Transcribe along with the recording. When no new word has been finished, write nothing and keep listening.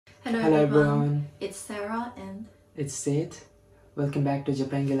Hello everyone, it's Sara and it's Seth. Welcome back to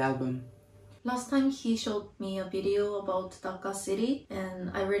Japangali Album. Last time he showed me a video about Dhaka city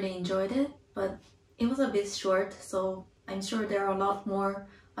and I really enjoyed it, but it was a bit short, so I'm sure there are a lot more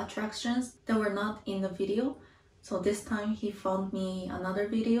attractions that were not in the video. So this time he found me another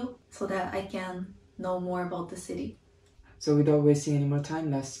video so that I can know more about the city. So without wasting any more time,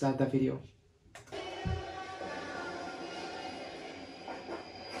 let's start the video.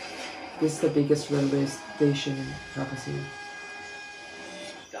 This is the biggest railway station in Dhaka City.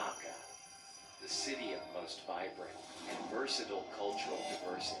 Dhaka, the city of most vibrant and versatile cultural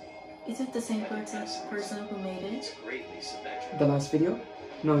diversity. Is it the same person who made it? It's greatly symmetrical. The last video?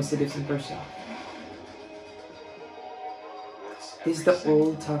 No, it's a different person. This is the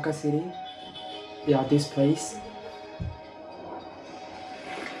old Dhaka City. Yeah, this place.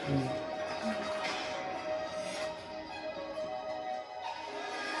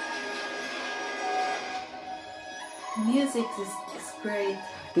 Music is great.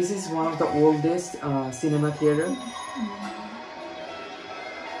 This is one of the oldest cinema theater. I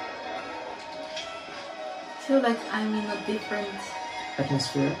feel like I'm in a different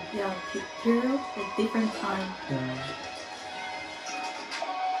Atmosphere. Yeah, period, like different time. Yeah.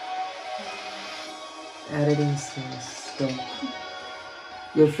 Editing skills. So,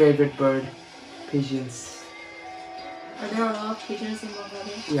 your favorite bird? Pigeons. Are there a lot of pigeons in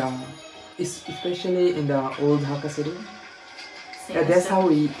Bangladesh? Yeah. Especially in the old Dhaka city. Same That's how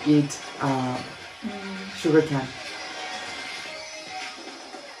we eat sugar cane.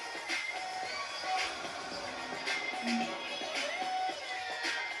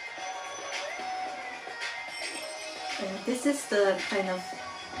 This is the kind of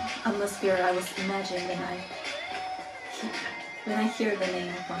atmosphere I was imagining when I hear the name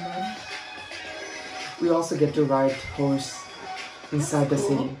of Bangladesh. We also get to ride horse inside the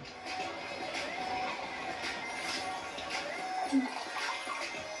city.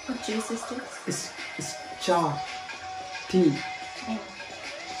 What juice is this? It's cha, tea. Oh.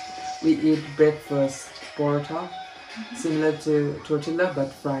 We eat breakfast porota, similar to tortilla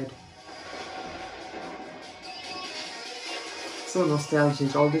but fried. So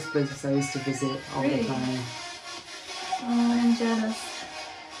nostalgic. All these places I used to visit all the time. Oh, I'm jealous.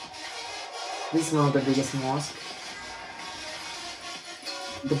 This is one of the biggest mosques.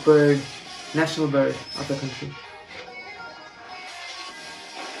 The bird, national bird of the country.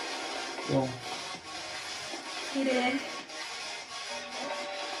 Wow. Eat it.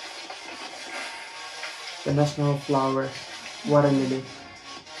 The national flower, water lily.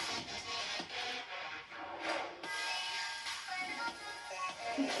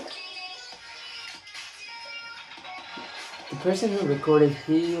 The person who recorded,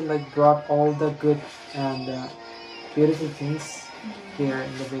 he brought all the good and beautiful things here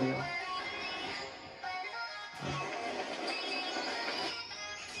in the video.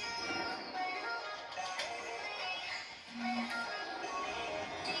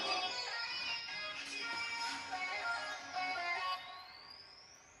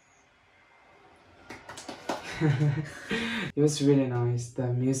 It was really nice. The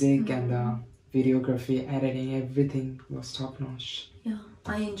music and the videography, editing, everything was top notch. Yeah,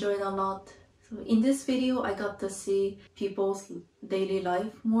 I enjoyed a lot. So in this video, I got to see people's daily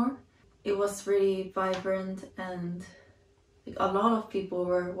life more. It was really vibrant and a lot of people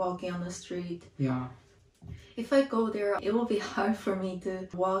were walking on the street. Yeah. If I go there, it will be hard for me to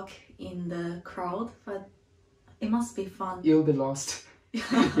walk in the crowd, but it must be fun. You'll be lost.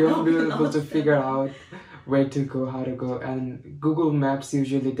 You won't be able to figure out where to go, how to go, and Google Maps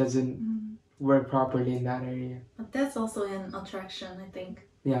usually doesn't work properly in that area. But that's also an attraction, I think.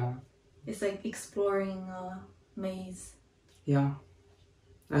 Yeah. It's like exploring a maze. Yeah.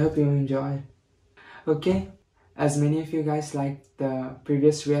 I hope you enjoy. Okay. As many of you guys liked the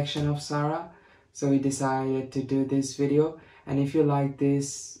previous reaction of Sara, so we decided to do this video. And if you like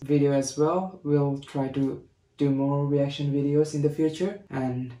this video as well, we'll try to do more reaction videos in the future.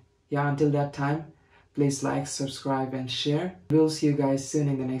 And yeah, until that time, please like, subscribe and share. We'll see you guys soon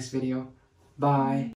in the next video. Bye.